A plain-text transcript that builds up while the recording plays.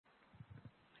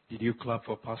Did you clap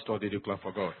for Pastor or did you clap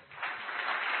for God?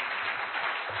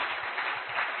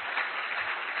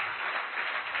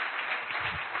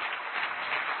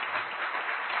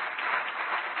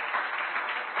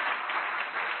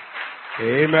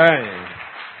 Amen.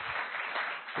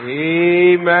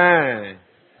 Amen.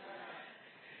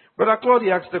 Brother Claude,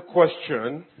 he asked the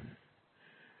question,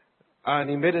 and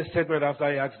he made a statement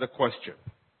after he asked the question.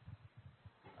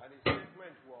 And his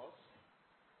statement was,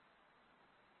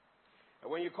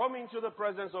 when you come into the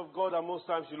presence of God, and most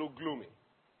times you look gloomy.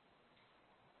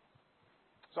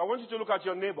 So I want you to look at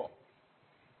your neighbor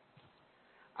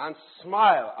and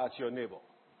smile at your neighbor.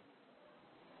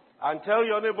 And tell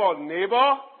your neighbor,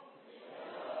 neighbor,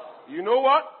 you know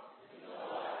what?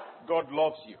 God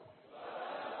loves you.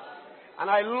 And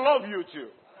I love you too.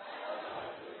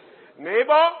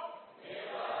 Neighbor,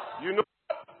 you know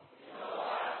what?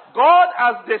 God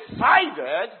has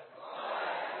decided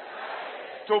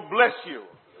to bless you.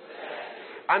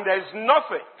 And there's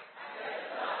nothing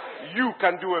you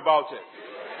can do about it.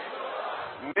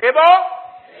 Neighbor,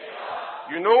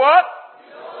 you know what?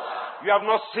 You have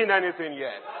not seen anything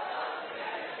yet.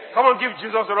 Come on, give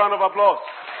Jesus a round of applause.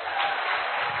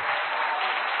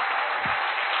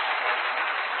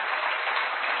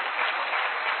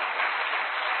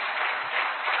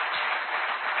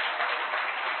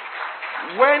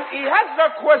 When he asked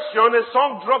that question, a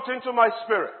song dropped into my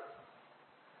spirit.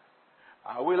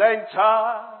 I will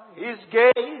enter his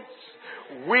gates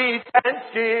with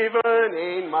thanksgiving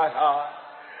in my heart.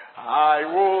 I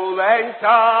will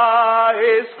enter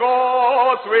his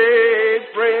courts with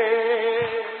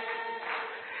praise.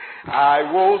 I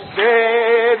will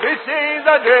say, this is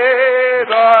the day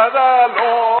that the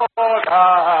Lord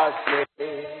has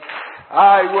made.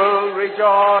 I will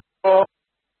rejoice for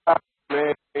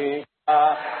me.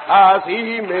 As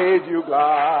he made you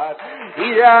glad,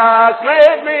 he has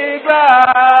made me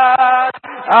glad.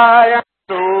 I am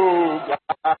so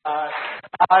glad.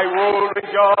 I will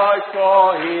rejoice,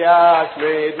 for he has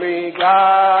made me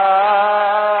glad.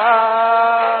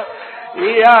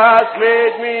 He has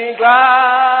made me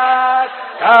glad.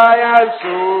 I am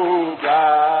so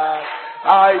glad.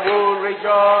 I will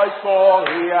rejoice, for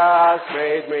he has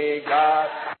made me glad.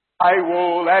 I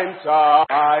will enter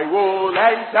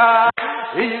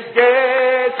his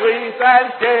gates with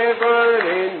thanksgiving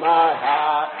in my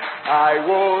heart. I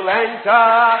will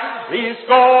enter his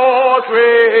courts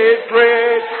with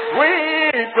praise,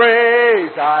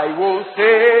 I will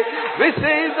say, this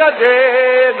is the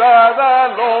day that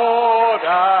the Lord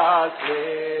has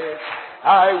made.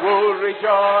 I will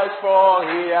rejoice, for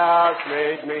he has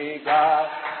made me glad.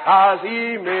 As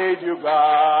he made you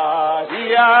glad,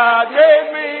 he has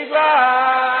made me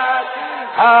glad.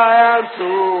 I am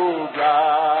so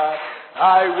glad.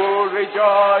 I will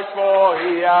rejoice, for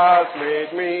he has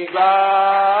made me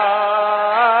glad.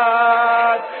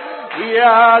 He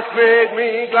has made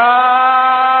me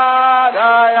glad.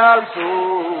 I am so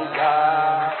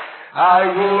glad. I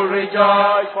will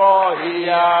rejoice, for he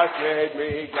has made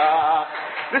me glad.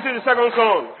 This is the second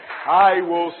song. I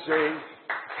will sing.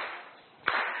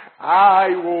 I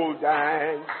will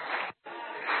dance.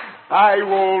 I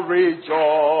will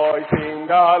rejoice in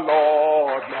the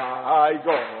Lord my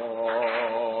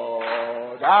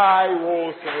God. I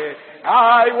will sing.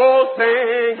 I will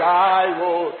sing. I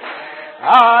will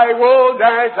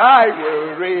dance. I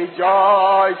will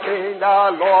rejoice in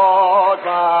the Lord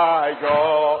my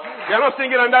God. They are not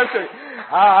singing and dancing.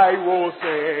 I will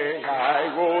sing. I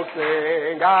will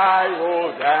sing. I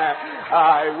will dance.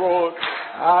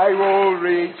 I will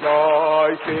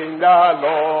rejoice in the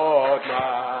Lord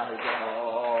my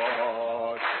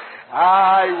God.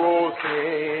 I will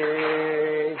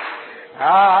sing.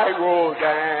 I will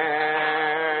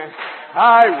dance.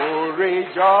 I will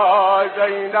rejoice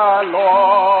in the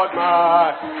Lord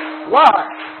my God. Why?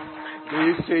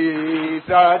 This is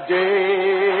the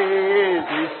day.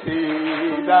 This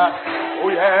is the oh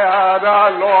yeah, the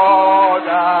Lord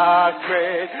has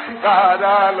made.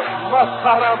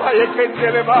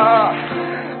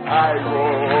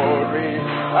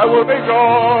 I will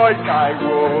rejoice. I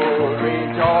will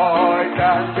rejoice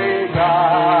and be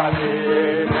glad in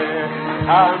it.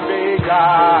 And be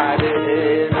glad in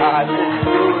it.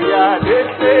 Hallelujah. This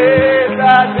is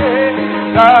the day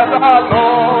that the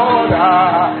Lord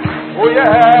has. Oh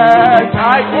yes,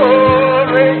 I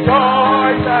will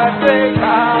rejoice and be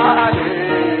glad in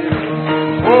it.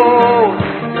 Oh,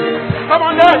 come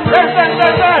on, dance.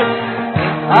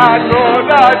 I know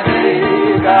that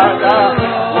Jesus,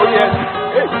 oh yes,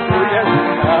 oh yes, oh yes,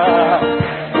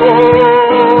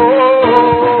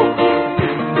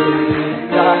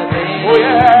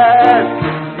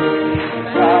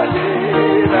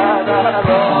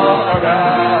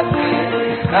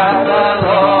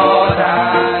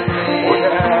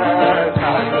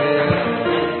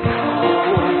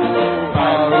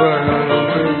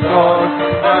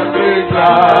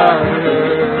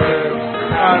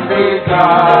 and be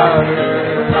glad.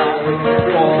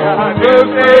 For this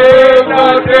is the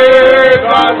day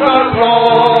that the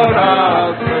Lord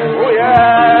has made. Oh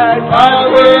yes, I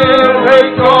will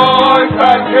rejoice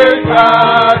and be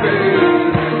glad.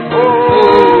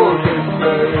 Oh,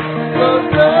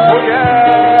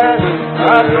 yes, I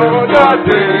know the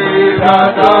day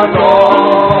that the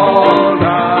Lord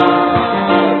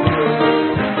has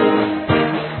made.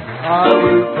 I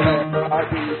will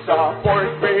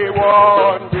disappoint me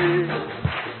one day.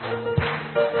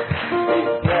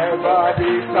 Never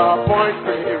disappoint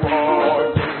me one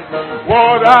day.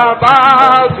 What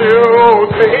about you?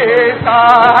 Sister,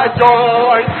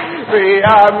 join the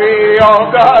army of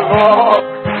the Lord.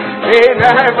 He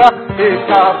never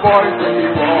disappoint me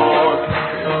one.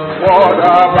 What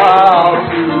about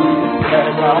you?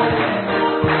 Never.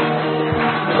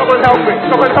 Come and help me.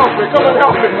 Come and help me. Come and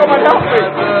help me. Come and help me.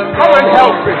 Come and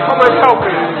help me. Come and help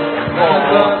me.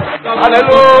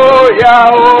 Hallelujah.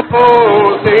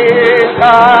 Oh,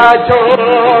 sister,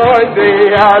 join the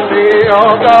army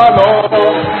of the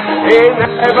Lord. He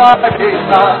never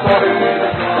disappoints me.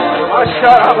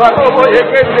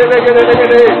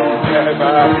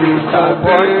 Never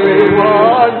disappoint me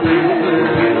one day.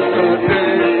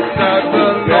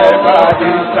 Never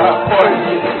disappoint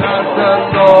me.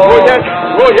 Oh yes,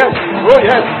 oh yes, oh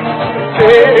yes.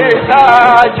 Sister,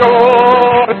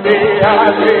 join the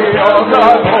army of the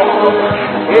Lord.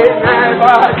 He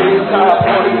never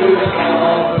disappoints me.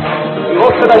 The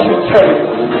Lord said I should tell you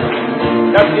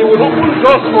that He will open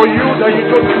doors for you that you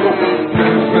don't know.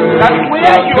 That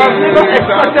where you have never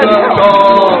expected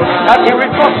help, that He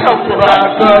will cause help to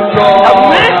rise. A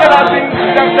man that has been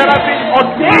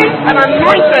ordained and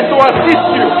anointed to assist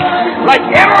you, like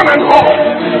Aaron and Hor,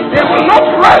 they will not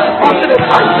rest until they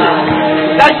find you.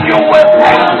 That you will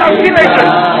take some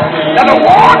villages that the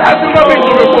world has never been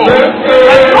to before.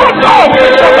 And no door will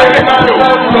be shut against you.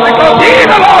 Because He,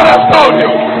 the Lord, has told you,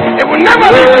 it will never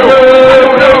leave you, and it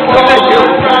will never forsake you.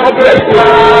 Oh, bless you.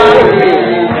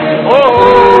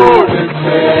 Oh,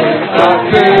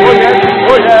 yes,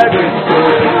 oh, yes.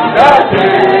 That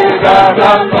is the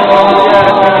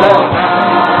Lord.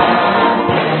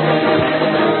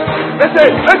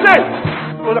 Listen.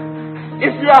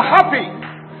 If you are happy,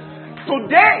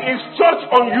 today is church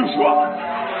unusual.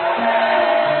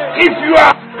 If you are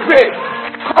happy,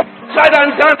 come outside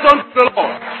and dance unto the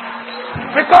Lord.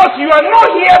 Because you are not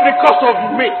here because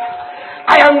of me.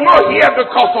 I am not here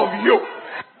because of you.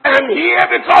 I am here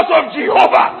because of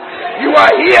Jehovah. You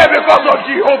are here because of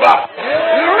Jehovah.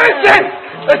 Listen,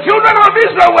 the children of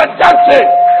Israel were dancing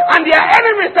and their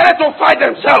enemies started to fight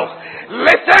themselves.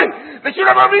 Listen, the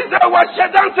children of Israel were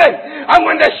dancing, and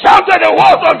when they shouted, the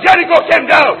walls of Jericho came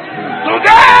down.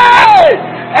 Today,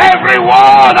 every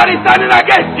wall that is standing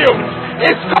against you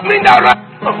is coming down right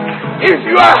now. If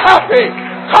you are happy,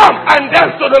 come and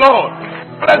dance to the Lord.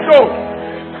 Let's go.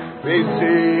 This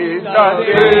is the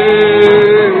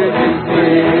day. This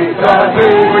is the day that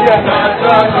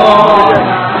the Lord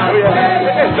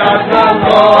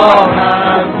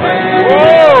has made.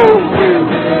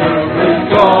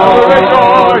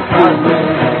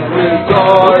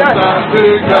 Rejoice and be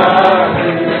glad.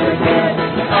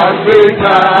 And be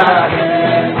glad.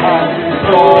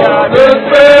 So this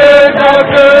day that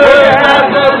the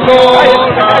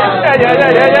Lord has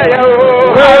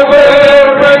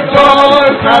made.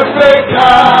 Rejoice and be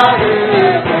glad.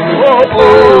 Oh,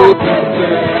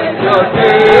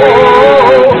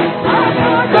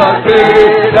 the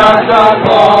day that the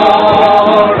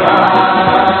Lord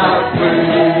has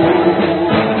made.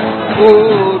 Oh,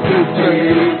 this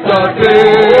is the day that the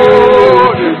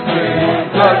Lord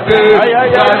has made.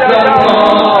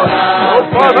 Oh,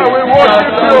 Father, we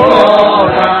worship you.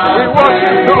 We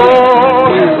worship you,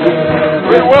 Lord.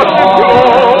 We worship you,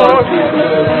 Lord.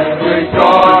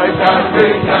 Rejoice and be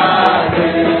glad.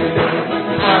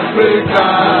 And be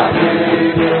glad.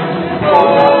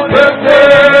 Oh, this is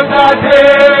the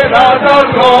day that the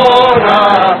Lord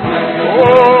has made.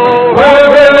 Oh, we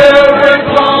will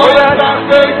rejoice and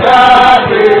be glad.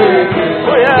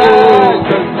 Oh, yeah. Oh,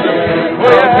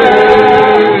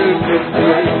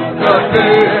 the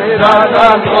day that the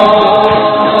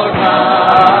Lord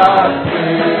has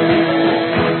made.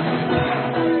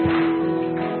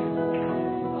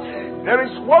 There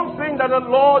is one thing that the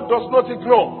Lord does not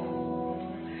ignore,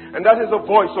 and that is the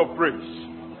voice of praise.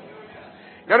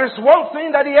 There is one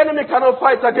thing that the enemy cannot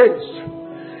fight against,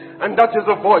 and that is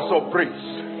the voice of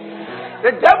praise.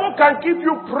 The devil can keep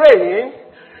you praying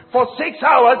for 6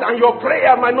 hours and your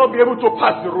prayer might not be able to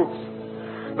pass the roof.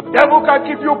 The devil can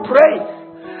keep you praying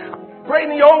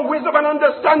in your own wisdom and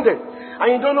understanding, and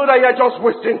you don't know that you're just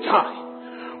wasting time.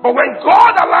 But when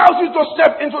God allows you to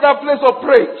step into that place of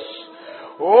praise,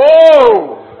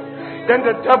 then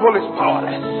the devil is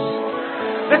powerless.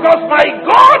 Because my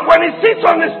God, when he sits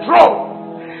on his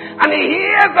throne and he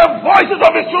hears the voices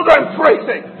of his children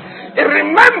praising, he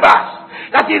remembers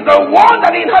that he's the one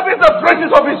that inhabits the praises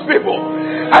of his people.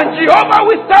 And Jehovah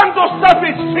will stand to step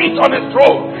his feet on his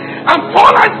throne. And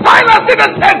Paul and Silas did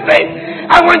the same thing.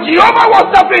 And when Jehovah was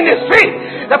stepping his feet,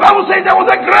 the Bible says there was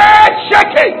a great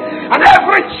shaking. And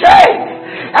every chain,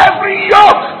 every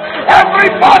yoke, every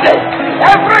body,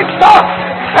 every thought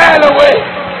fell away.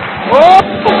 Oh!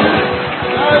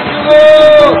 Thank you,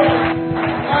 Lord.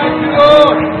 Thank you,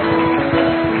 Lord.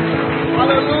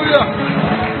 Hallelujah.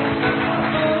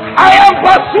 I am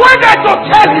persuaded to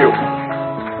tell you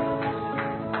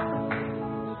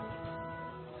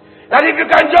that if you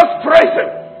can just praise him,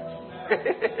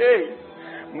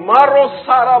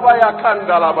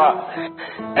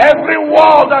 every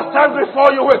wall that stands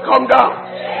before you will come down.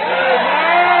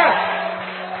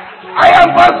 I am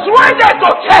persuaded to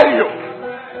tell you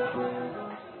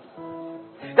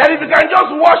that if you can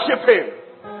just worship him,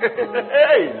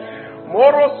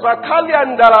 Moro Sakali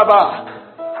and Dalaba,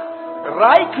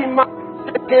 Raiki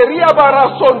Makeria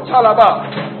Barason Talaba,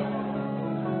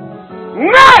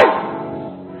 nine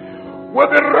will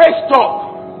be raised up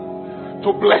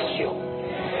to bless you.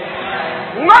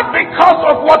 Not because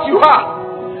of what you are,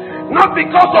 not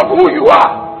because of who you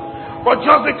are, but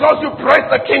just because you praise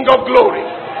the King of Glory.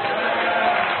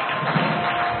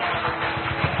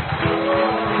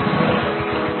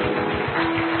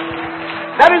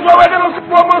 That is why we're going to sing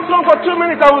one more song for 2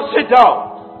 minutes. I will sit down.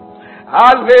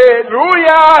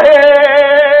 Hallelujah.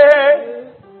 Hey.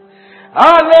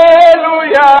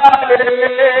 Hallelujah.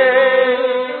 Hey.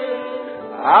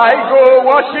 I go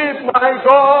worship my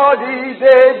God. He's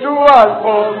a dual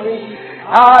for me.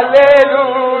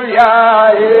 Hallelujah.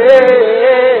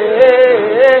 Hey.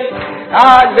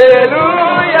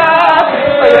 Hallelujah.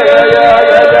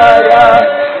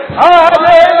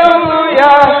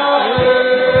 Hallelujah.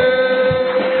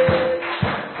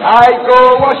 I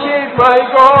go worship my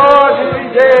God,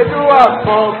 He's a doer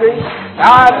for me.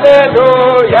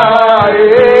 Hallelujah,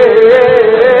 hallelujah,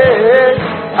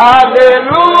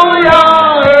 hallelujah,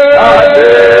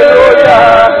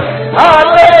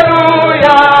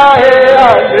 hallelujah,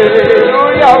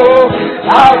 hallelujah.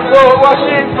 I go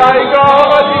worship my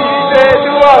God, He's a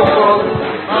doer for me.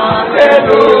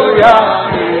 Hallelujah.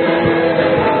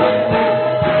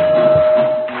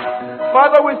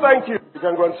 Father, we thank you. You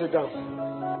can go and sit down.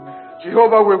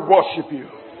 Jehovah will worship you.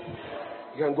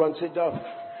 You can go and sit down.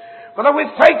 Father, we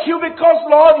thank you because,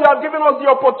 Lord, you have given us the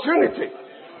opportunity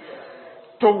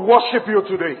to worship you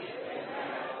today.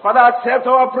 Father, accept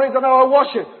our praise and our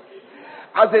worship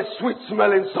as a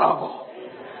sweet-smelling savour.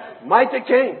 Mighty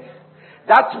King,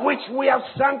 that which we have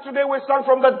sung today, we sang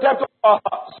from the depth of our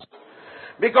hearts.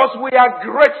 Because we are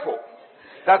grateful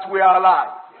that we are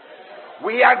alive.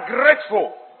 We are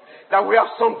grateful that we have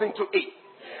something to eat.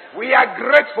 We are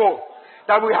grateful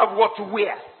that we have what to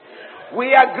wear.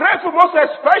 We are grateful most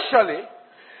especially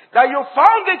that you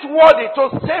found it worthy to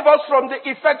save us from the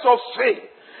effects of sin.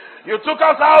 You took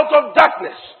us out of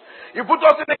darkness. You put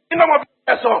us in the kingdom of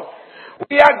your Son.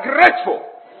 We are grateful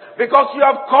because you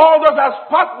have called us as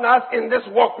partners in this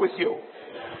walk with you.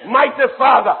 Mighty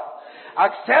Father,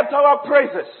 accept our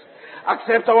praises.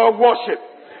 Accept our worship.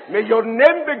 May your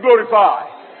name be glorified.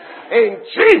 In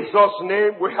Jesus'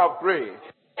 name we have prayed.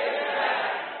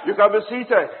 You can be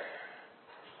seated.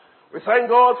 We thank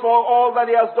God for all that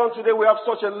He has done today. We have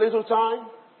such a little time.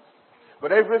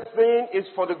 But everything is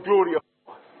for the glory of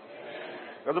God.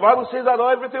 Because the Bible says that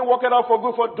everything worketh out for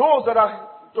good for those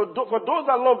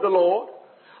that love the Lord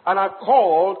and are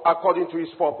called according to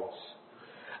His purpose.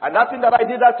 And that thing that I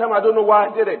did that time, I don't know why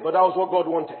I did it, but that was what God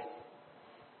wanted.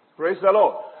 Praise the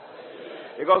Lord.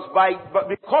 Because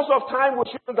of time, we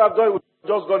shouldn't have done it. We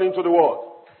just got into the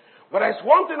world. But there's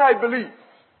one thing I believe.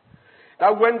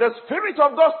 That when the Spirit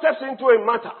of God steps into a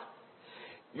matter,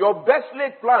 your best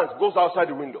laid plans goes outside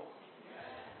the window.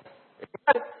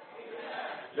 Amen?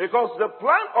 Because the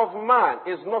plan of man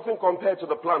is nothing compared to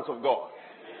the plans of God.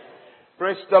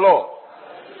 Praise the Lord.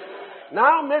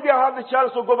 Now, maybe I'll have the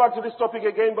chance to go back to this topic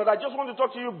again, but I just want to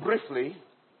talk to you briefly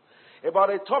about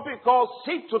a topic called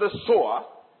seed to the sower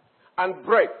and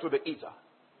bread to the eater.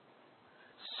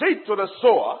 Seed to the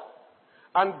sower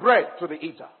and bread to the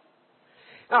eater.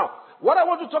 Now, what I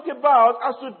want to talk about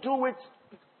has to do with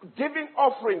giving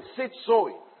offering, seed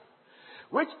sowing,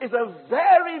 which is a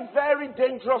very, very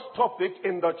dangerous topic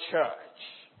in the church.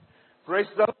 Praise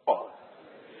the Lord.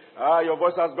 Your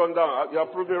voice has gone down. You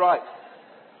have proved me right.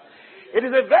 It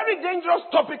is a very dangerous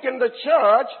topic in the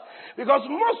church because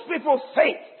most people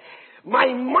think, my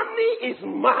money is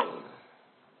mine.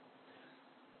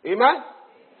 Amen?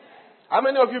 How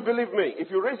many of you believe me?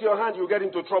 If you raise your hand, you'll get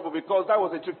into trouble because that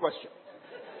was a trick question.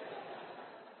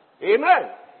 Amen?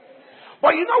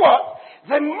 But you know what?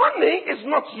 The money is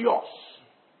not yours.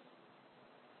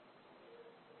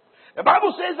 The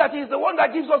Bible says that He's the one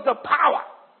that gives us the power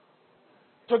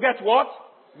to get what?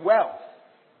 Wealth.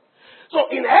 So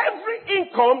in every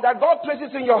income that God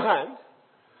places in your hand,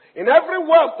 in every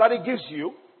wealth that He gives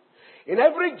you, in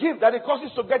every gift that He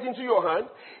causes to get into your hand,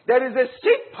 there is a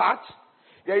seed part,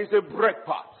 there is a bread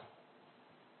part.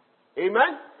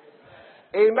 Amen?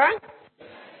 Amen?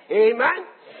 Amen?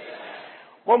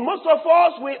 But most of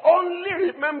us, we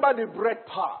only remember the bread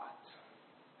part.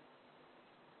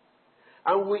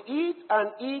 And we eat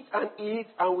and eat and eat,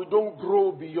 and we don't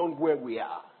grow beyond where we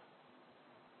are.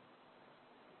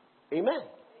 Amen.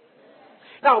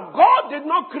 Now, God did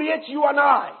not create you and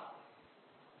I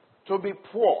to be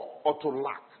poor or to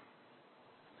lack.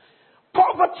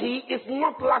 Poverty is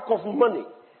not lack of money.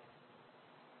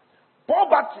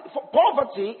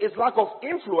 Poverty is lack of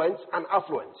influence and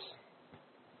affluence.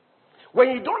 When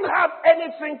you don't have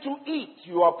anything to eat,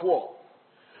 you are poor.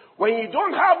 When you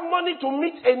don't have money to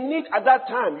meet a need at that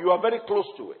time, you are very close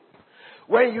to it.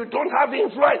 When you don't have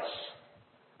influence,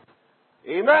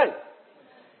 amen,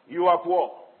 you are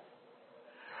poor.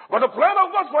 But the plan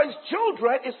of God for His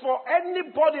children is for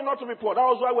anybody not to be poor. That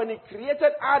was why when He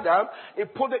created Adam, He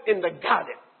put it in the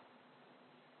garden.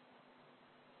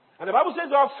 And the Bible says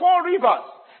there are 4 rivers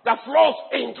that flows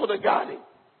into the garden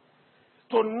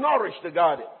to nourish the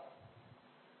garden.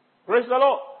 Praise the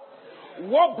Lord.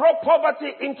 What brought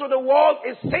poverty into the world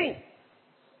is sin.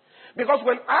 Because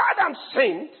when Adam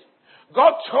sinned,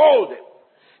 God told him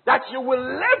that you will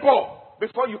labor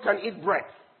before you can eat bread.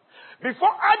 Before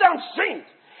Adam sinned,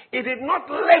 he did not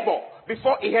labor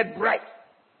before he had bread.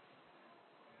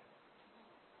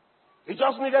 He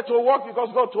just needed to work because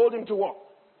God told him to work.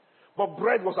 But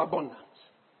bread was abundant.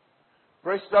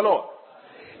 Praise the Lord.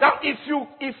 Now,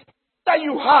 if that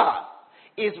you have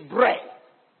is bread,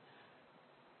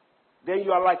 then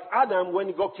you are like Adam when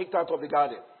he got kicked out of the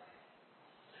garden.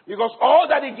 Because all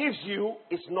that He gives you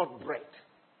is not bread.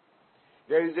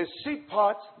 There is a seed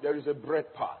part, there is a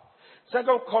bread part. 2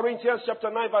 Corinthians chapter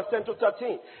 9 verse 10 to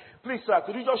 13. Please, sir,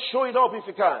 could you just show it up if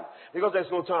you can? Because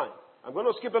there's no time. I'm going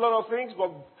to skip a lot of things,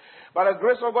 but by the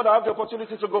grace of God, I have the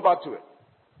opportunity to go back to it.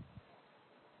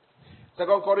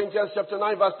 2 Corinthians chapter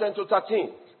 9 verse 10 to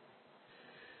 13.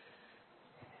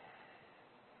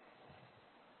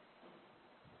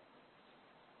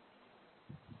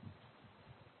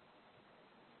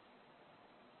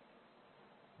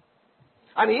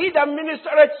 And he that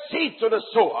ministereth seed to the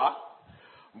sower,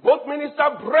 both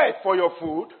minister bread for your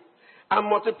food, and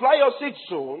multiply your seed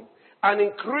sown, and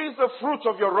increase the fruit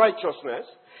of your righteousness,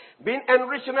 being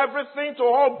enriched in everything to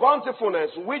all bountifulness,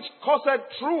 which causeth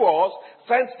through us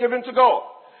thanksgiving to God.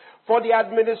 For the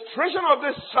administration of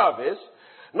this service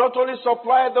not only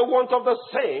supplieth the want of the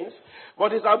saints,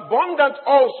 but is abundant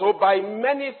also by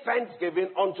many thanksgiving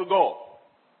unto God.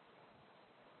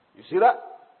 You see that?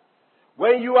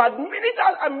 When you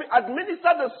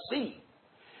administer the seed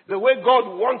the way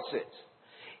God wants it,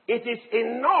 it is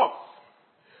enough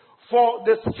for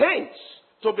the saints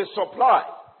to be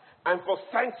supplied and for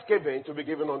thanksgiving to be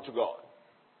given unto God.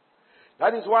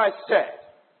 That is why I said,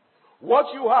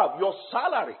 what you have, your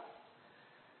salary.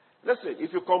 Listen,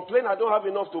 if you complain, I don't have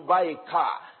enough to buy a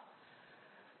car,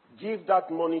 give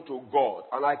that money to God,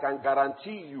 and I can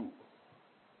guarantee you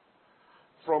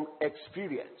from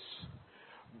experience,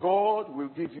 God will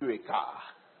give you a car.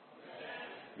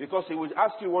 Because He will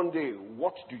ask you one day,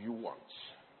 what do you want?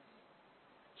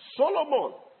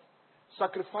 Solomon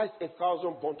sacrificed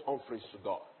 1,000 burnt offerings to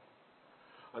God.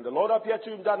 And the Lord appeared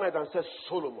to him that night and said,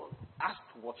 Solomon, ask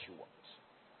what you want.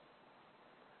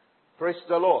 Praise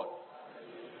the Lord.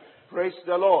 Praise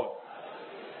the Lord.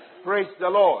 Praise the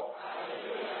Lord.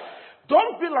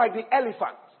 Don't be like the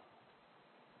elephant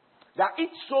that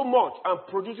eats so much and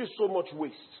produces so much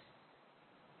waste.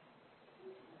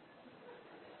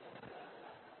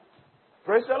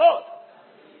 Praise the Lord.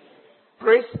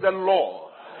 Praise the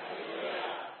Lord.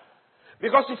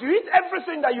 Because if you eat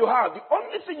everything that you have, the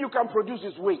only thing you can produce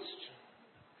is waste.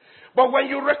 But when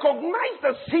you recognize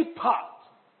the seed part,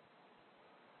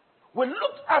 we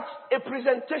looked at a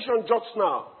presentation just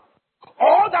now.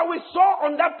 All that we saw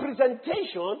on that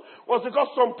presentation was because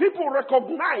some people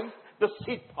recognized the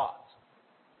seed part.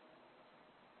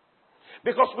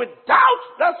 Because without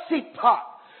that seed part,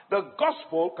 the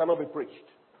gospel cannot be preached.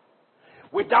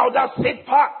 Without that seed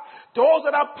part, Those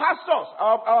that are pastors,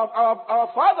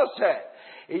 our father said,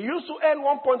 he used to earn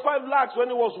 1.5 lakhs when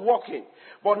he was working.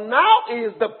 But now he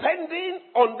is depending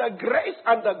on the grace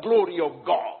and the glory of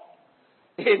God.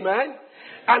 Amen.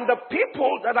 And the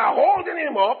people that are holding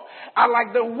him up are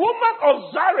like the woman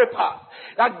of Zarephath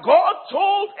that God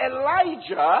told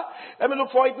Elijah. Let me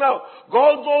look for it now.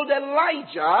 God told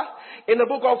Elijah in the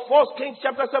book of 1 Kings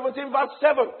chapter 17 verse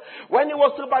 7 when he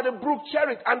was still by the brook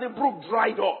Cherith and the brook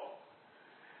dried up.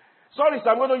 Sorry,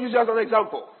 sir, I'm going to use you as an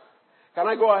example. Can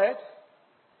I go ahead?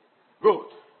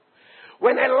 Good.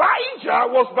 When Elijah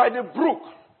was by the brook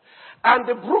and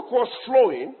the brook was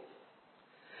flowing,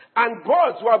 and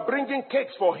birds were bringing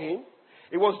cakes for him.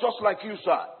 It was just like you,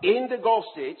 sir, in the Gulf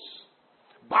States,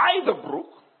 by the brook,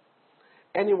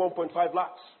 any 1.5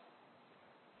 lakhs.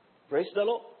 Praise the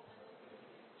Lord.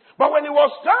 But when it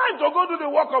was time to go do the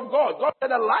work of God, God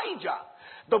said, Elijah,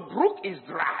 the brook is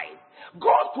dry.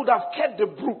 God could have kept the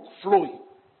brook flowing.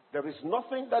 There is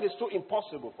nothing that is too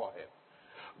impossible for him.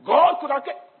 God could have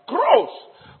kept crows.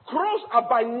 Crows are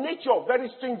by nature very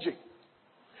stingy.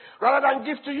 Rather than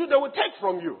give to you, they will take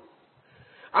from you.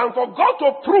 And for God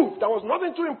to prove there was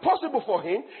nothing too impossible for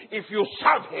him, if you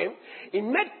serve him, he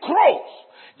made crows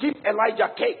give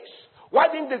Elijah cakes. Why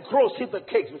didn't the crows hit the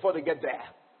cakes before they get there?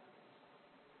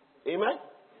 Amen?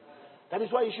 That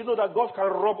is why you should know that God can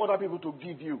rob other people to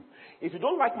give you. If you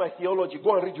don't like my theology,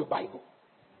 go and read your Bible.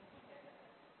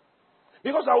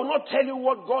 Because I will not tell you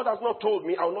what God has not told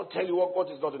me. I will not tell you what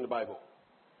God is not in the Bible.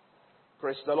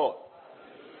 Praise the Lord.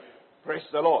 Praise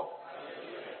the Lord.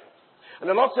 And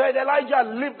the Lord said,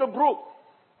 Elijah, leave the brook.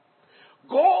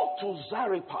 Go to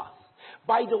Zarephath.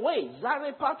 By the way,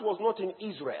 Zarephath was not in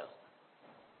Israel.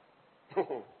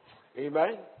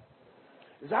 Amen.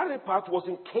 Zarephath was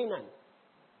in Canaan.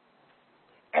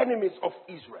 Enemies of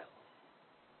Israel.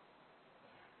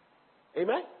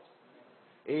 Amen.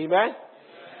 Amen.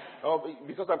 Oh,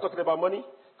 because I'm talking about money?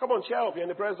 Come on, cheer up. You're in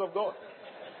the presence of God.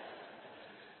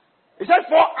 He said,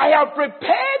 for I have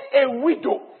prepared a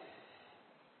widow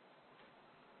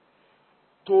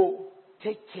to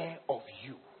take care of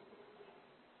you.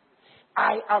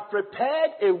 I have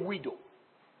prepared a widow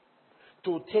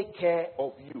to take care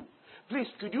of you. Please,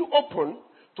 could you open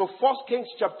to 1 Kings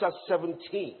chapter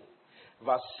 17,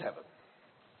 verse 7.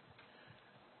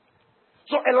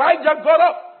 So Elijah got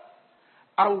up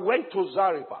and went to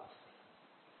Zarephath.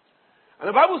 And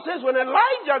the Bible says when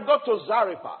Elijah got to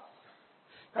Zarephath,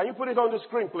 can you put it on the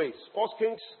screen, please? 1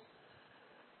 Kings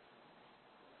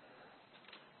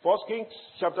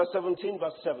chapter 17,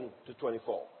 verse 7 to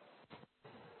 24.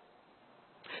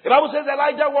 The Bible says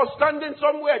Elijah was standing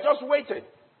somewhere, just waiting.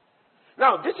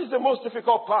 Now, this is the most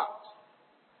difficult part.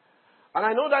 And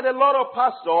I know that a lot of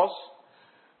pastors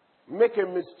make a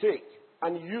mistake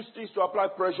and use this to apply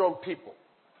pressure on people.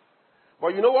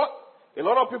 But you know what? A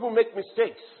lot of people make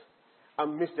mistakes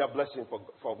and miss their blessing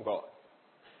from God.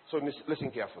 So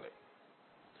listen carefully.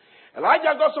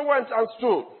 Elijah got somewhere and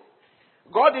stood.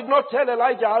 God did not tell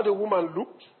Elijah how the woman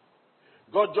looked.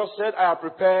 God just said, I have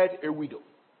prepared a widow.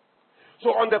 So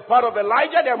on the part of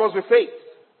Elijah, there must be faith.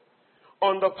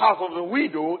 On the part of the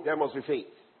widow, there must be faith.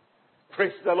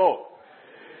 Praise the Lord.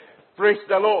 Praise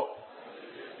the Lord.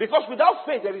 Because without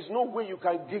faith, there is no way you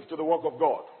can give to the work of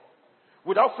God.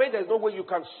 Without faith, there is no way you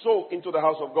can sow into the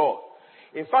house of God.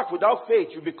 In fact, without faith,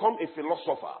 you become a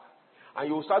philosopher. And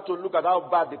you will start to look at how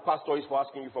bad the pastor is for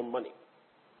asking you for money.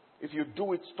 If you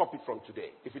do it, stop it from today.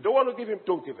 If you don't want to give him,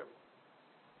 don't give him.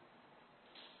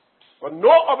 But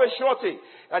know of a surety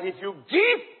that if you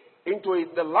give into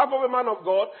the love of a man of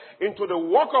God, into the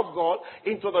work of God,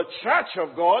 into the church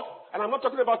of God, and I'm not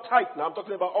talking about tithe now, I'm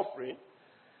talking about offering,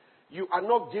 you are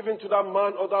not giving to that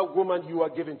man or that woman, you are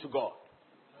giving to God.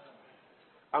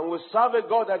 And we serve a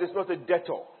God that is not a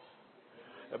debtor.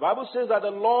 The Bible says that the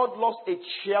Lord loves a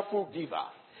cheerful giver.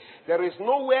 There is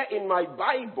nowhere in my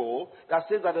Bible that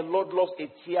says that the Lord loves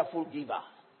a tearful giver.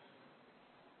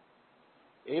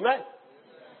 Amen.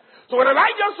 So when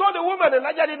Elijah saw the woman,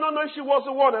 Elijah did not know if she was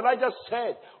the one. Elijah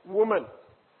said, woman,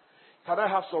 can I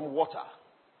have some water?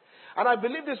 And I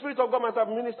believe the Spirit of God must have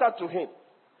ministered to him.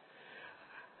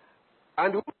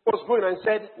 And the woman was going and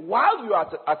said, while you are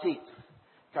at it,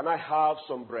 can I have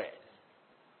some bread?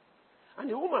 And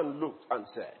the woman looked and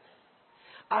said,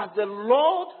 as the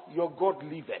Lord your God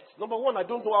liveth. Number one, I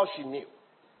don't know how she knew.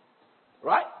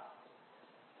 Right?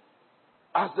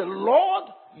 As the Lord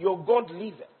your God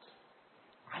liveth,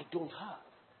 I don't have.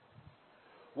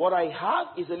 What I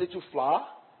have is a little flour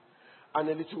and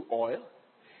a little oil.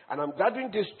 And I'm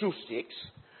gathering these 2 sticks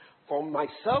for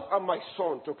myself and my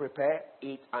son to prepare,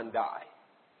 eat, and die.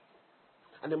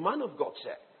 And the man of God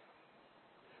said,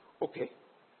 okay,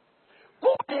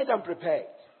 Go ahead and prepare it.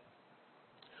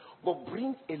 But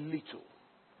bring a little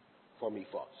for me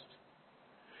first.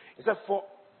 He said, for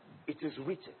it is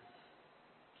written,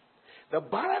 the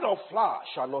barrel of flour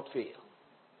shall not fail,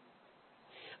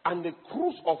 and the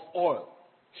cruse of oil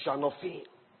shall not fail,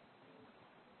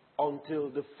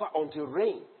 until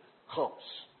rain comes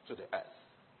to the earth.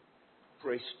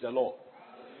 Praise the Lord.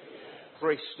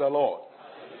 Praise the Lord.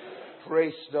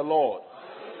 Praise the Lord.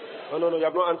 No, you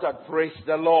have not answered. Praise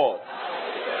the Lord.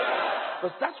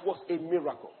 Because that was a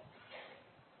miracle.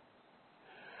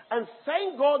 And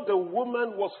thank God the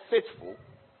woman was faithful.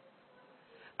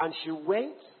 And she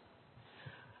went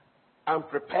and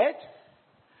prepared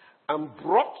and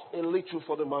brought a little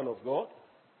for the man of God.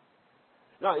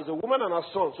 Now, it's a woman and her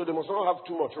son, so they must not have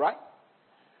too much, right?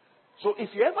 So if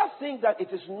you ever think that it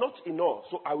is not enough,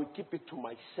 so I will keep it to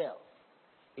myself,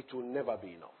 it will never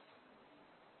be enough.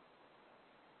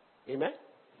 Amen?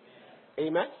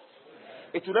 Amen?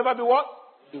 It will never be what?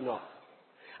 Enough.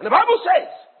 And the Bible says,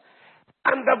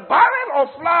 and the barrel of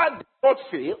flour did not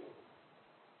fail,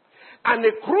 and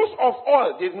the cruse of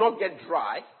oil did not get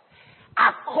dry,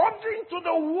 according to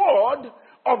the word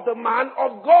of the man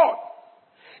of God.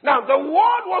 Now, the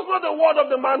word was not the word of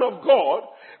the man of God,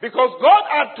 because God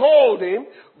had told him,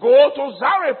 go to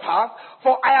Zarephath,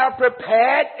 for I have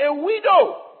prepared a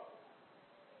widow.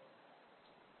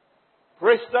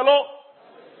 Praise the Lord.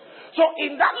 So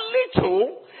in that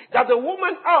little that the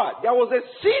woman had, there was a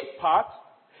seed part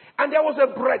and there was a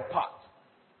bread part.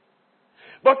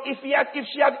 But if she had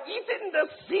eaten the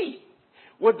seed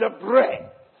with the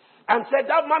bread and said,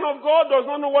 that man of God does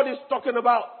not know what he's talking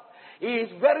about, he is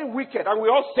very wicked, and we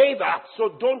all say that,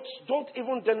 so don't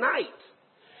even deny it.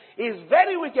 He is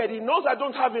very wicked. He knows I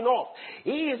don't have enough.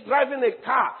 He is driving a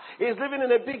car. He is living in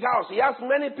a big house. He has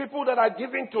many people that are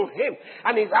giving to him,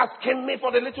 and he's asking me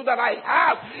for the little that I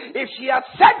have. If she had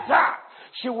said that,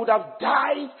 she would have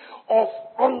died of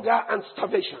hunger and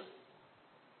starvation.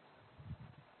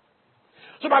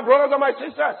 So my brothers and my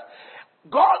sisters,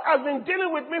 God has been dealing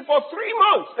with me for 3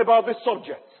 months about this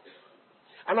subject,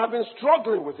 and I've been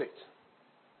struggling with it.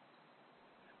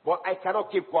 But I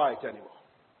cannot keep quiet anymore.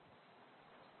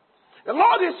 The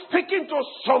Lord is speaking to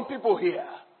some people here.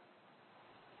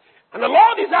 And the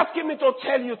Lord is asking me to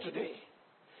tell you today,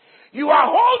 you are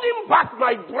holding back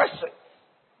my blessing.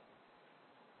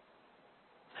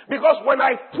 Because when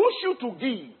I push you to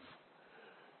give,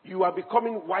 you are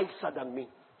becoming wiser than me.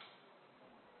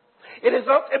 It is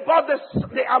not about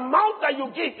the amount that you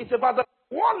give, it's about the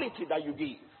quality that you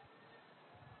give.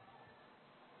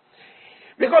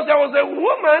 Because there was a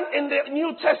woman in the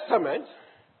New Testament,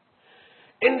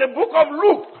 in the book of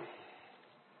Luke.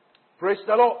 Praise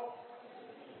the Lord.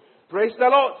 Praise the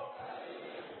Lord.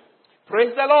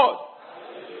 Praise the Lord.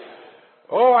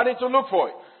 Oh, I need to look for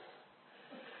it.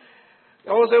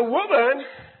 There was a woman.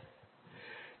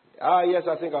 Yes,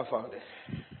 I think I found it.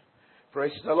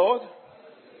 Praise the Lord.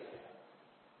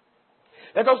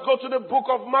 Let us go to the book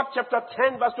of Mark chapter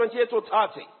 10, verse 28 to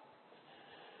 30.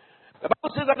 The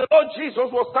Bible says that the Lord Jesus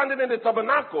was standing in the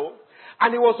tabernacle and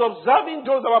he was observing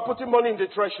those that were putting money in the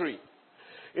treasury.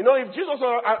 You know, if Jesus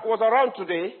was around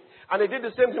today and he did the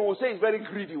same thing, we'll say he's very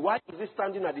greedy. Why is he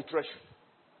standing at the treasury?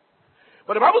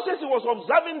 But the Bible says he was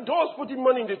observing those putting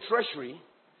money in the treasury,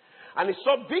 and he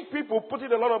saw big people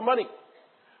putting a lot of money.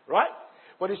 Right?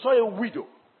 But he saw a widow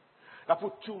that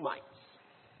put 2 mites.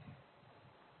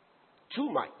 2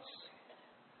 mites.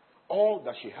 All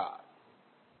that she had.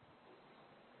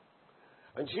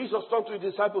 And Jesus turned to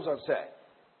his disciples and said,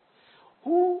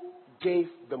 who gave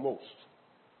the most?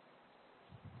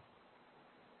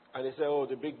 And he said, oh,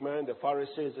 the big men, the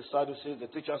Pharisees, the Sadducees, the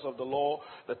teachers of the law,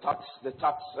 the tax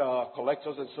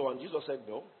collectors and so on. Jesus said,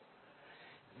 no.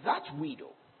 That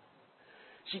widow,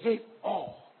 she gave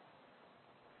all.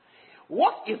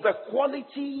 What is the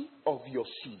quality of your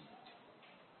seed?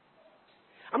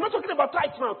 I'm not talking about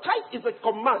tithe now. Tithe is a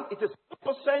command. It is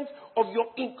 1% of your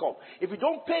income. If you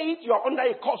don't pay it, you are under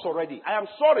a curse already. I am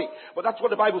sorry, but that's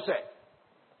what the Bible said.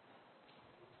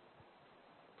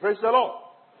 Praise the Lord.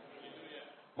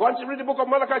 Go on to read the book of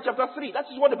Malachi chapter 3. That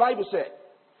is what the Bible said.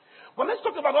 But let's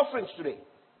talk about offerings today.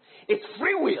 It's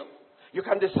free will. You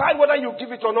can decide whether you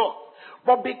give it or not.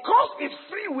 But because it's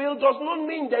free will does not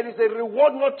mean there is a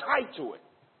reward not tied to it.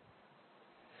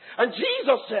 And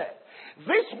Jesus said,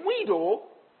 this widow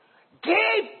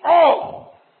gave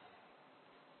all.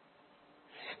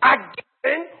 Her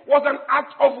giving was an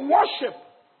act of worship.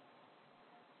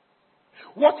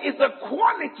 What is the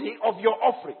quality of your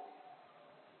offering?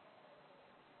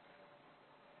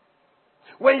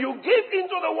 When you give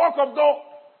into the work of God,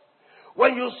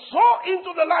 when you sow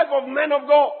into the life of men of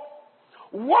God,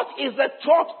 What is the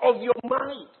thought of your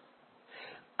mind?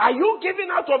 Are you giving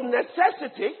out of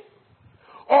necessity,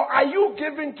 or are you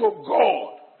giving to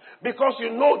God because you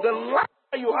know the life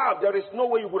that you have, there is no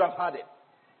way you would have had it?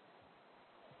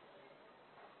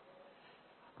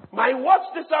 My words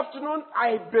this afternoon,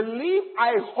 I believe,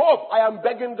 I hope, I am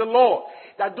begging the Lord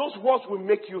that those words will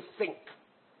make you think.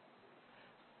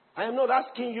 I am not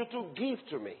asking you to give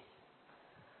to me.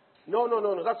 No,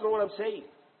 that's not what I'm saying.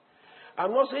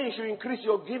 I'm not saying you should increase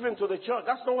your giving to the church.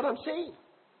 That's not what I'm saying.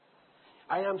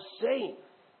 I am saying,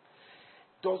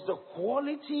 does the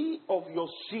quality of your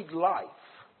seed life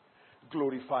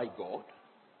glorify God?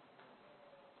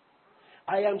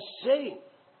 I am saying,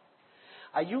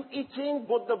 are you eating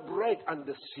both the bread and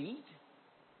the seed?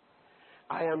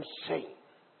 I am saying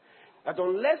that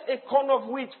unless a corn of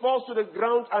wheat falls to the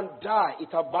ground and die, it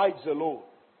abides alone.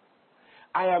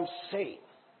 I am saying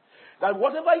that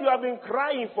whatever you have been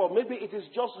crying for, maybe it is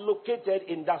just located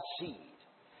in that seed.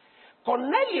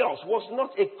 Cornelius was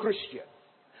not a Christian.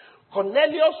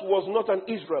 Cornelius was not an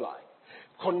Israelite.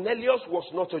 Cornelius was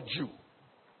not a Jew.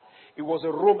 He was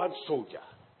a Roman soldier.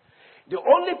 The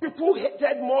only people who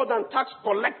hated more than tax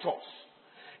collectors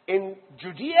in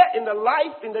Judea in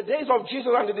the days of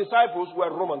Jesus and the disciples were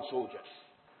Roman soldiers.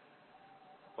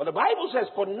 But the Bible says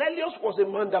Cornelius was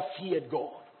a man that feared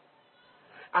God.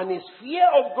 And his fear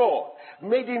of God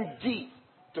made him give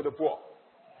to the poor.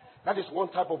 That is one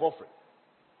type of offering.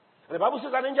 And the Bible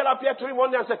says an angel appeared to him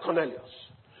one day and said, Cornelius,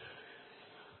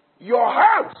 your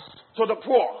hands to the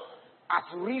poor has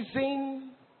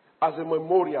risen as a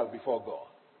memorial before God.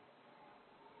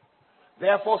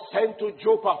 Therefore send to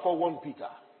Joppa for one Peter.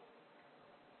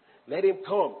 Let him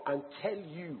come and tell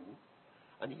you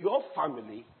and your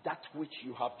family that which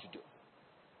you have to do.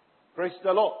 Praise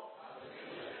the Lord.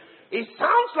 It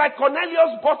sounds like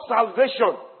Cornelius bought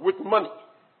salvation with money.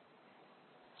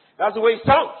 That's the way it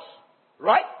sounds,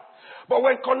 right? But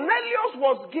when Cornelius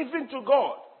was given to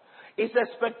God, his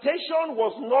expectation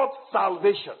was not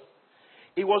salvation.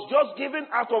 It was just given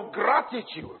out of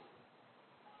gratitude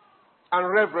and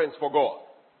reverence for God.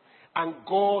 And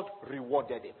God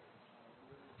rewarded him.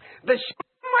 The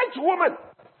Shunammite woman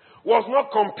was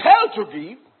not compelled to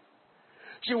give.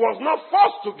 She was not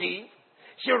forced to give.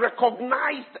 She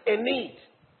recognized a need.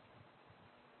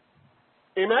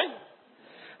 Amen?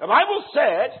 The Bible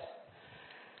said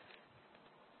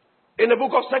in the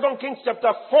book of 2 Kings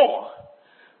chapter 4,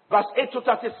 verse 8 to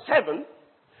 37,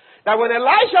 that when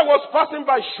Elisha was passing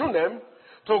by Shunem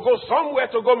to go somewhere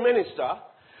to go minister,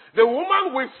 the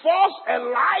woman will force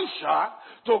Elisha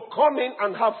to come in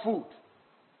and have food.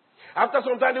 After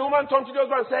some time, the woman turned to the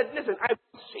husband and said, listen, I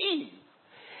perceive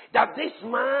that this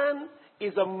man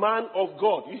is a man of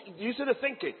God. You see the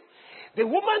thinking? The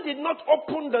woman did not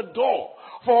open the door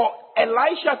for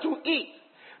Elisha to eat,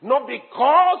 not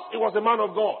because he was a man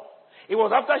of God. It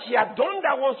was after she had done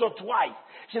that once or twice.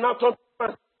 She now told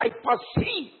him, I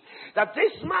perceive that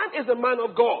this man is a man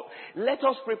of God. Let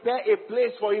us prepare a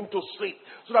place for him to sleep,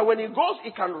 so that when he goes,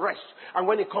 he can rest. And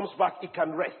when he comes back, he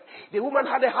can rest. The woman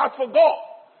had a heart for God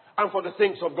and for the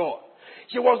things of God.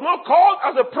 She was not called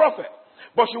as a prophet,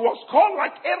 but she was called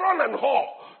like Aaron and Hur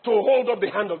to hold up the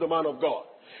hand of the man of God.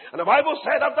 And the Bible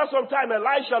said after some time,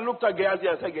 Elisha looked at Gehazi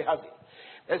and said, Gehazi,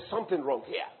 there's something wrong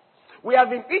here. We have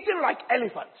been eating like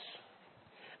elephants,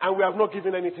 and we have not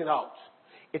given anything out.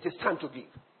 It is time to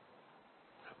give.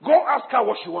 Go ask her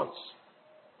what she wants.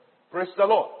 Praise the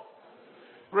Lord.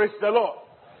 Praise the Lord.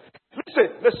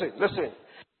 Listen.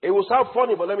 It will sound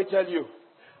funny, but let me tell you.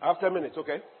 After a minute,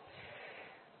 okay?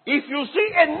 If you see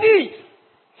a need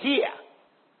here,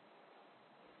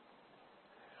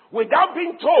 without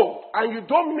being told, and you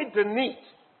don't meet the need,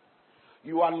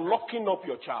 you are locking up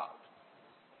your child.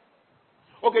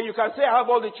 Okay, you can say, I have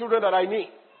all the children that I need,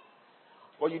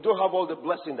 but you don't have all the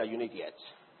blessing that you need yet.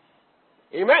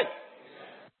 Amen.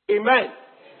 Amen.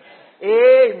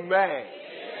 Amen. Amen.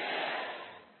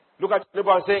 Look at your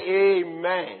neighbor and say,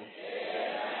 Amen.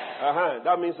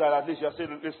 That means that at least you are still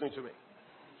listening to me.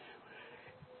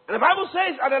 And the Bible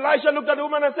says, and Elisha looked at the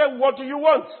woman and said, what do you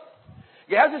want?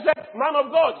 Gehazi said, man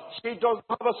of God, she does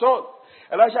have a son.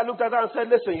 Elisha looked at her and said,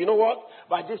 listen, you know what?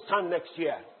 By this time next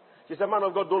year. She said, man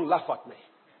of God, don't laugh at me.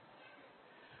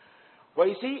 But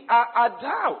you see, our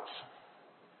doubt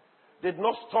did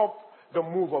not stop the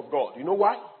move of God. You know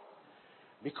why?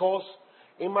 Because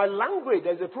in my language,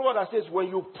 there's a proverb that says, when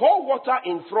you pour water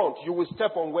in front, you will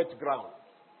step on wet ground.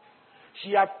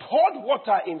 She had poured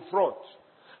water in front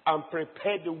and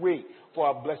prepared the way for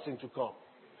a blessing to come.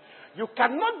 You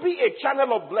cannot be a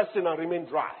channel of blessing and remain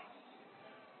dry.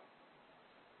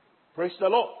 Praise the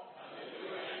Lord.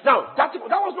 Now, that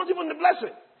was not even the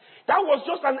blessing. That was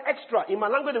just an extra. In my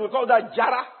language, we call that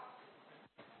jara.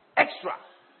 Extra.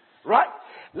 Right?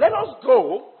 Let us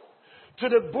go to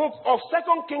the book of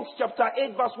 2 Kings chapter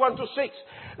 8 verse 1 to 6.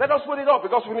 Let us put it up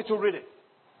because we need to read it.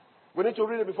 We need to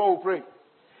read it before we pray.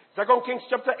 2 Kings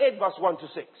chapter 8 verse 1 to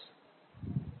 6.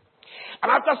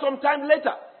 And after some time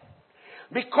later,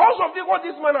 because of what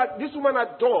this woman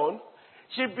had done,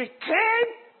 she became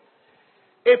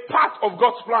a part of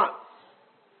God's plan.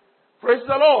 Praise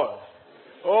the Lord.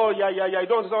 Oh, yeah. You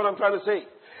don't understand what I'm trying to say.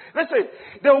 Listen,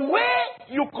 the way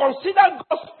you consider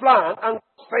God's plan and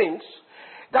God's things,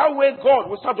 that way God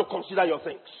will start to consider your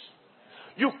things.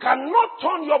 You cannot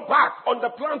turn your back on the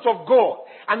plans of God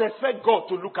and expect God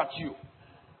to look at you.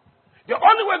 The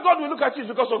only way God will look at you is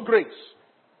because of grace.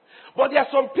 But there are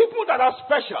some people that are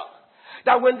special,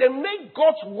 that when they make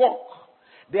God's work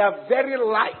their very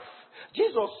life.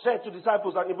 Jesus said to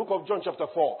disciples in the book of John chapter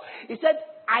 4, he said,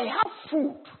 I have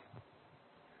food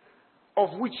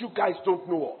of which you guys don't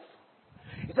know of.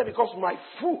 He said, because my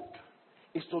food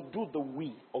is to do the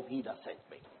will of he that sent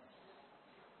me.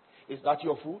 Is that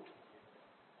your food?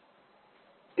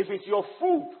 If it's your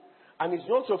food and it's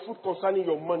not your food concerning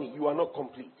your money, you are not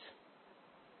complete.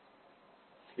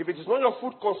 If it is not your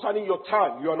food concerning your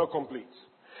time, you are not complete.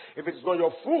 If it is not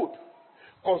your food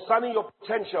concerning your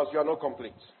potentials, you are not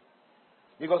complete.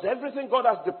 Because everything God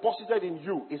has deposited in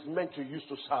you is meant to use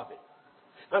to serve Him.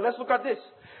 Now let's look at this.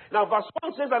 Now verse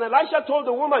 1 says, and Elisha told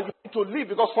the woman, you need to leave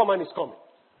because famine is coming.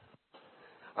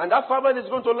 And that famine is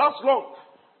going to last long.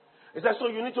 He said, so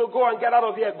you need to go and get out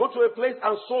of here. Go to a place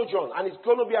and sojourn. And it's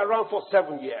going to be around for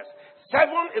 7 years.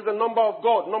 7 is the number of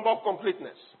God, number of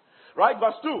completeness. Right?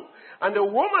 Verse 2. And the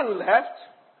woman left,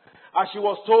 as she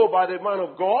was told by the man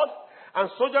of God, and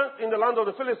sojourned in the land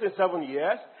of the Philistines 7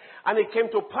 years. And it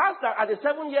came to pass that at the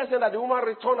 7 years end that the woman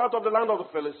returned out of the land of the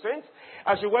Philistines,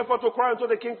 and she went forth to cry unto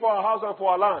the king for her house and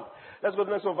for her land. Let's go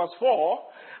to the next one, verse 4.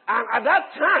 And at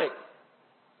that time,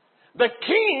 the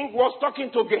king was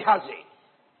talking to Gehazi.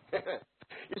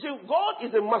 You see, God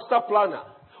is a master planner.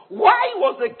 Why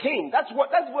was the king? That's where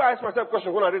I ask myself a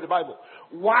question when I read the Bible.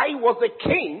 Why was the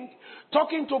king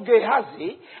talking to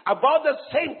Gehazi about the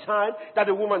same time that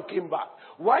the woman came back?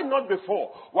 Why not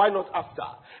before? Why not after?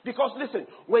 Because listen,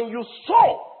 when you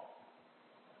sow,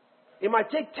 it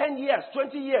might take 10 years,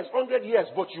 20 years, 100 years,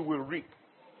 but you will reap.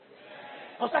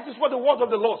 Because that is what the word of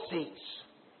the Lord says.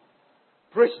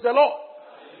 Praise the Lord.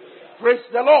 Praise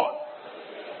the Lord.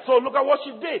 So look at what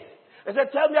she did. He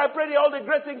said, tell me, I pray thee, all the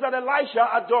great things that Elisha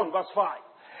had done. Verse 5.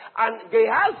 And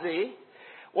Gehazi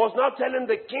was now telling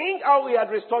the king how he had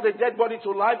restored a dead body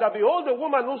to life, that behold, the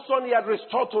woman whose son he had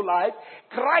restored to life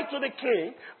cried to the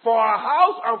king for her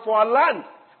house and for her land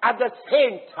at the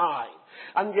same time.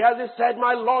 And Gehazi said,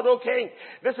 my lord, O king,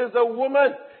 this is the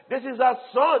woman, this is her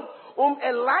son, whom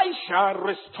Elisha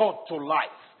restored to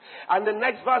life. And the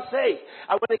next verse says,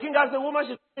 and when the king asked the woman,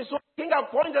 she said, so the king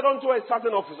appointed unto a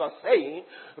certain officer, saying,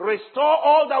 restore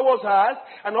all that was hers,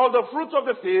 and all the fruits of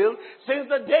the field, since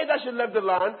the day that she left the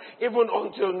land, even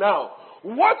until now.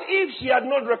 What if she had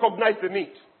not recognized the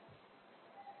need?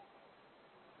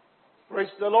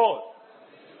 Praise the Lord.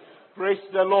 Praise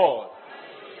the Lord.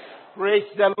 Praise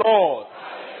the Lord.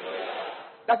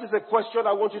 That is a question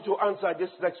I want you to answer this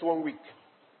next 1 week.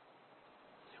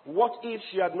 What if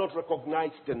she had not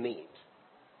recognized the need?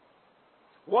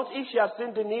 What if she had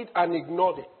seen the need and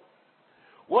ignored it?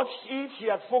 What if she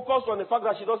had focused on the fact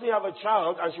that she doesn't have a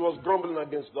child and she was grumbling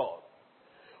against God?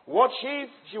 What if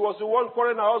she was the one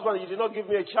calling her husband, you did not give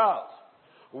me a child?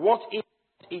 What if?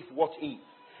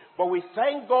 But we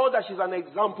thank God that she's an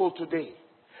example today.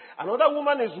 Another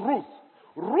woman is Ruth.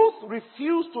 Ruth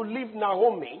refused to leave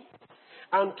Naomi,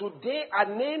 and today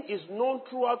her name is known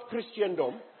throughout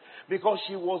Christendom, because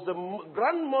she was the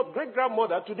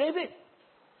great-grandmother to David.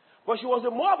 But she was a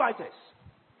Moabitess.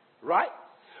 Right?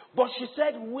 But she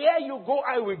said, where you go,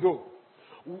 I will go.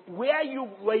 Where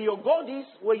your God is,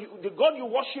 the God you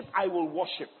worship, I will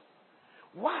worship.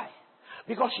 Why?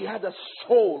 Because she had the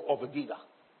soul of a giver.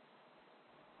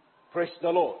 Praise the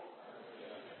Lord.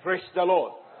 Praise the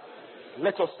Lord.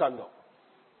 Let us stand up.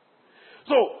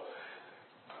 So,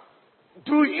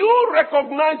 do you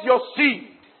recognize your seed?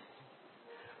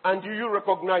 And do you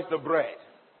recognize the bread?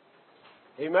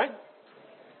 Amen?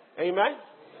 Amen?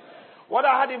 What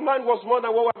I had in mind was more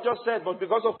than what I've just said, but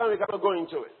because of time we cannot go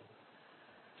into it.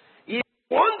 He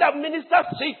one that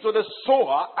ministers seed to the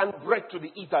sower and bread to the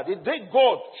eater. The day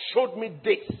God showed me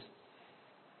this,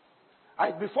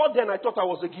 before then I thought I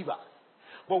was a giver.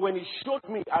 But when He showed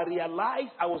me, I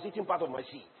realized I was eating part of my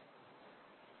seed.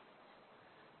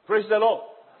 Praise the Lord.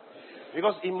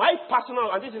 Because in my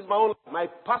personal, and this is my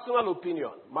personal opinion,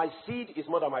 my seed is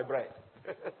more than my bread.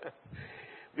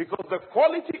 Because the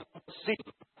quality of the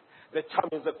seed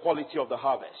determines the quality of the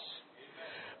harvest.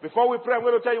 Before we pray, I'm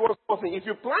going to tell you one small thing. If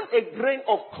you plant a grain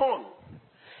of corn,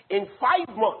 in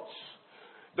 5 months,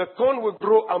 the corn will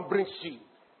grow and bring seed.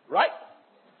 Right?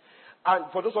 And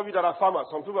for those of you that are farmers,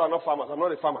 some people are not farmers. I'm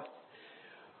not a farmer.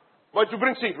 But you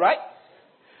bring seed, right?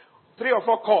 3 or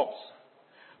 4 cobs.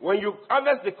 When you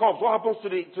harvest the cobs, what happens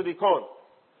to the corn?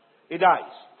 It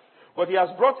dies. But he has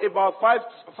brought about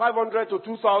 500 to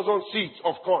 2,000 seeds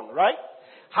of corn, right?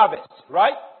 Harvest,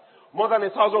 right? More than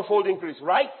 1,000-fold increase,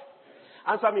 right?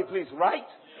 Answer me, please, right?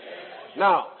 Yes.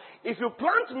 Now, if you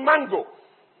plant mango,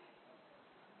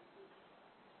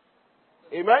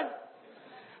 amen?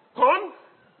 Corn,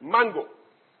 mango.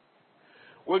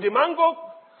 Will the mango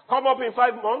come up in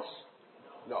 5 months?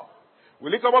 No.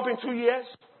 Will it come up in 2 years?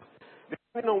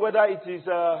 Depending on whether it is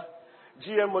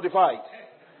GM modified.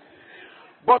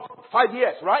 But 5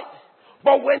 years, right?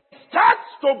 But when it starts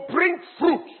to bring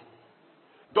fruit,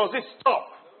 does it stop?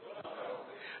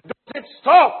 Does it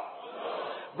stop?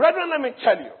 Brethren, let me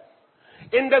tell you.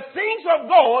 In the things of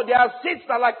God, there are seeds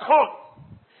that are like corn.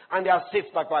 And there are seeds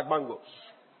that are like mangoes.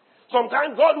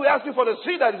 Sometimes God will ask you for the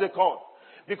seed that is a corn.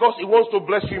 Because He wants to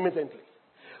bless you immediately.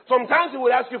 Sometimes He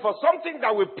will ask you for something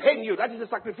that will pain you. That is a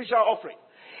sacrificial offering.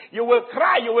 You will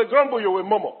cry, you will grumble, you will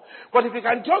murmur. But if you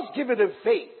can just give it a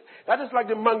faith, that is like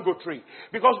the mango tree.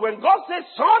 Because when God says,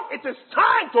 son, it is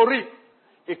time to reap,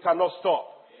 it cannot stop.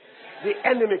 The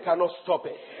enemy cannot stop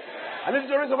it. And this is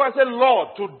the reason why I say, Lord,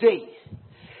 today,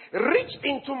 reach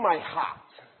into my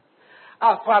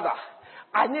heart. Father,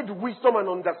 I need wisdom and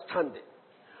understanding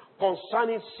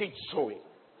concerning seed sowing.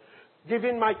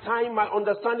 Giving my time, my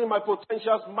understanding, my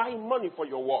potentials, my money for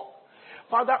your work.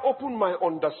 Father, open my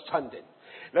understanding.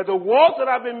 Let the words that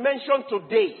have been mentioned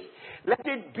today, let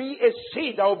it be a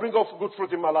seed that will bring off good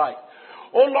fruit in my life.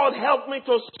 Oh Lord, help me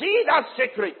to see that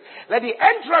secret. Let the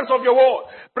entrance of your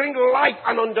word bring light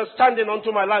and understanding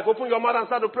unto my life. Open your mouth and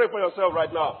start to pray for yourself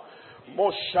right now.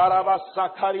 Mosharaba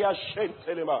Sakaria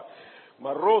Shentelema.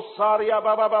 Marosaria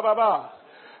Baba Baba.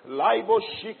 Laibo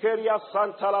Shikeria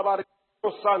Santalabaria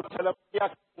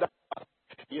Santalabaria.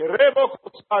 Yerebo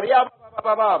Kosaria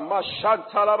Baba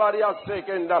Mashantalabaria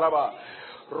Sekendalaba.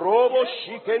 Robo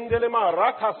Shikendelema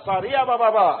Rakasaria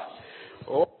Baba.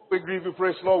 Oh, we give you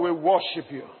praise, Lord. We worship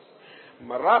you.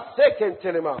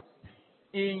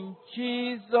 In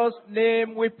Jesus'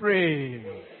 name we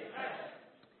pray.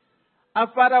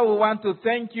 Our Father, we want to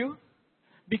thank you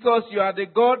because you are the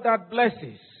God that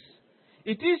blesses.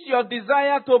 It is your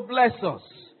desire to bless us.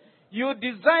 You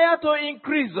desire to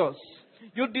increase us.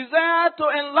 You desire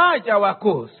to enlarge our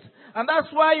coast. And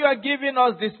that's why you are giving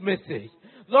us this message.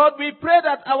 Lord, we pray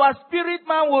that our spirit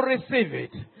man will receive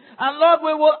it. And Lord,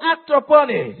 we will act upon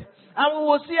it. And we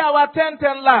will see our tent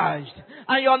enlarged.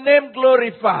 And your name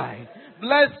glorified.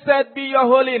 Blessed be your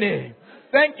holy name.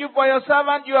 Thank you for your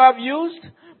servant you have used.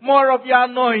 More of your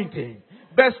anointing.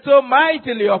 Bestow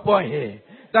mightily upon him.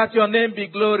 That your name be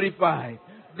glorified.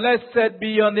 Blessed be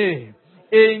your name.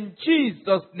 In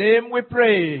Jesus' name we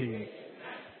pray.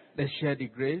 Let's share the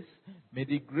grace. May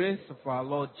the grace of our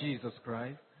Lord Jesus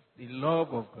Christ, the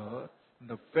love of God, and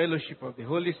the fellowship of the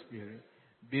Holy Spirit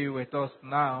be with us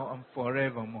now and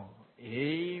forevermore.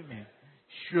 Amen.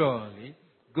 Surely,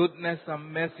 goodness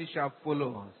and mercy shall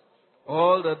follow us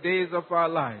all the days of our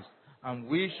lives, and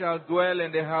we shall dwell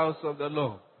in the house of the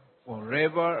Lord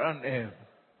forever and ever.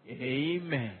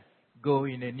 Amen. Go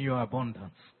in a new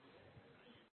abundance.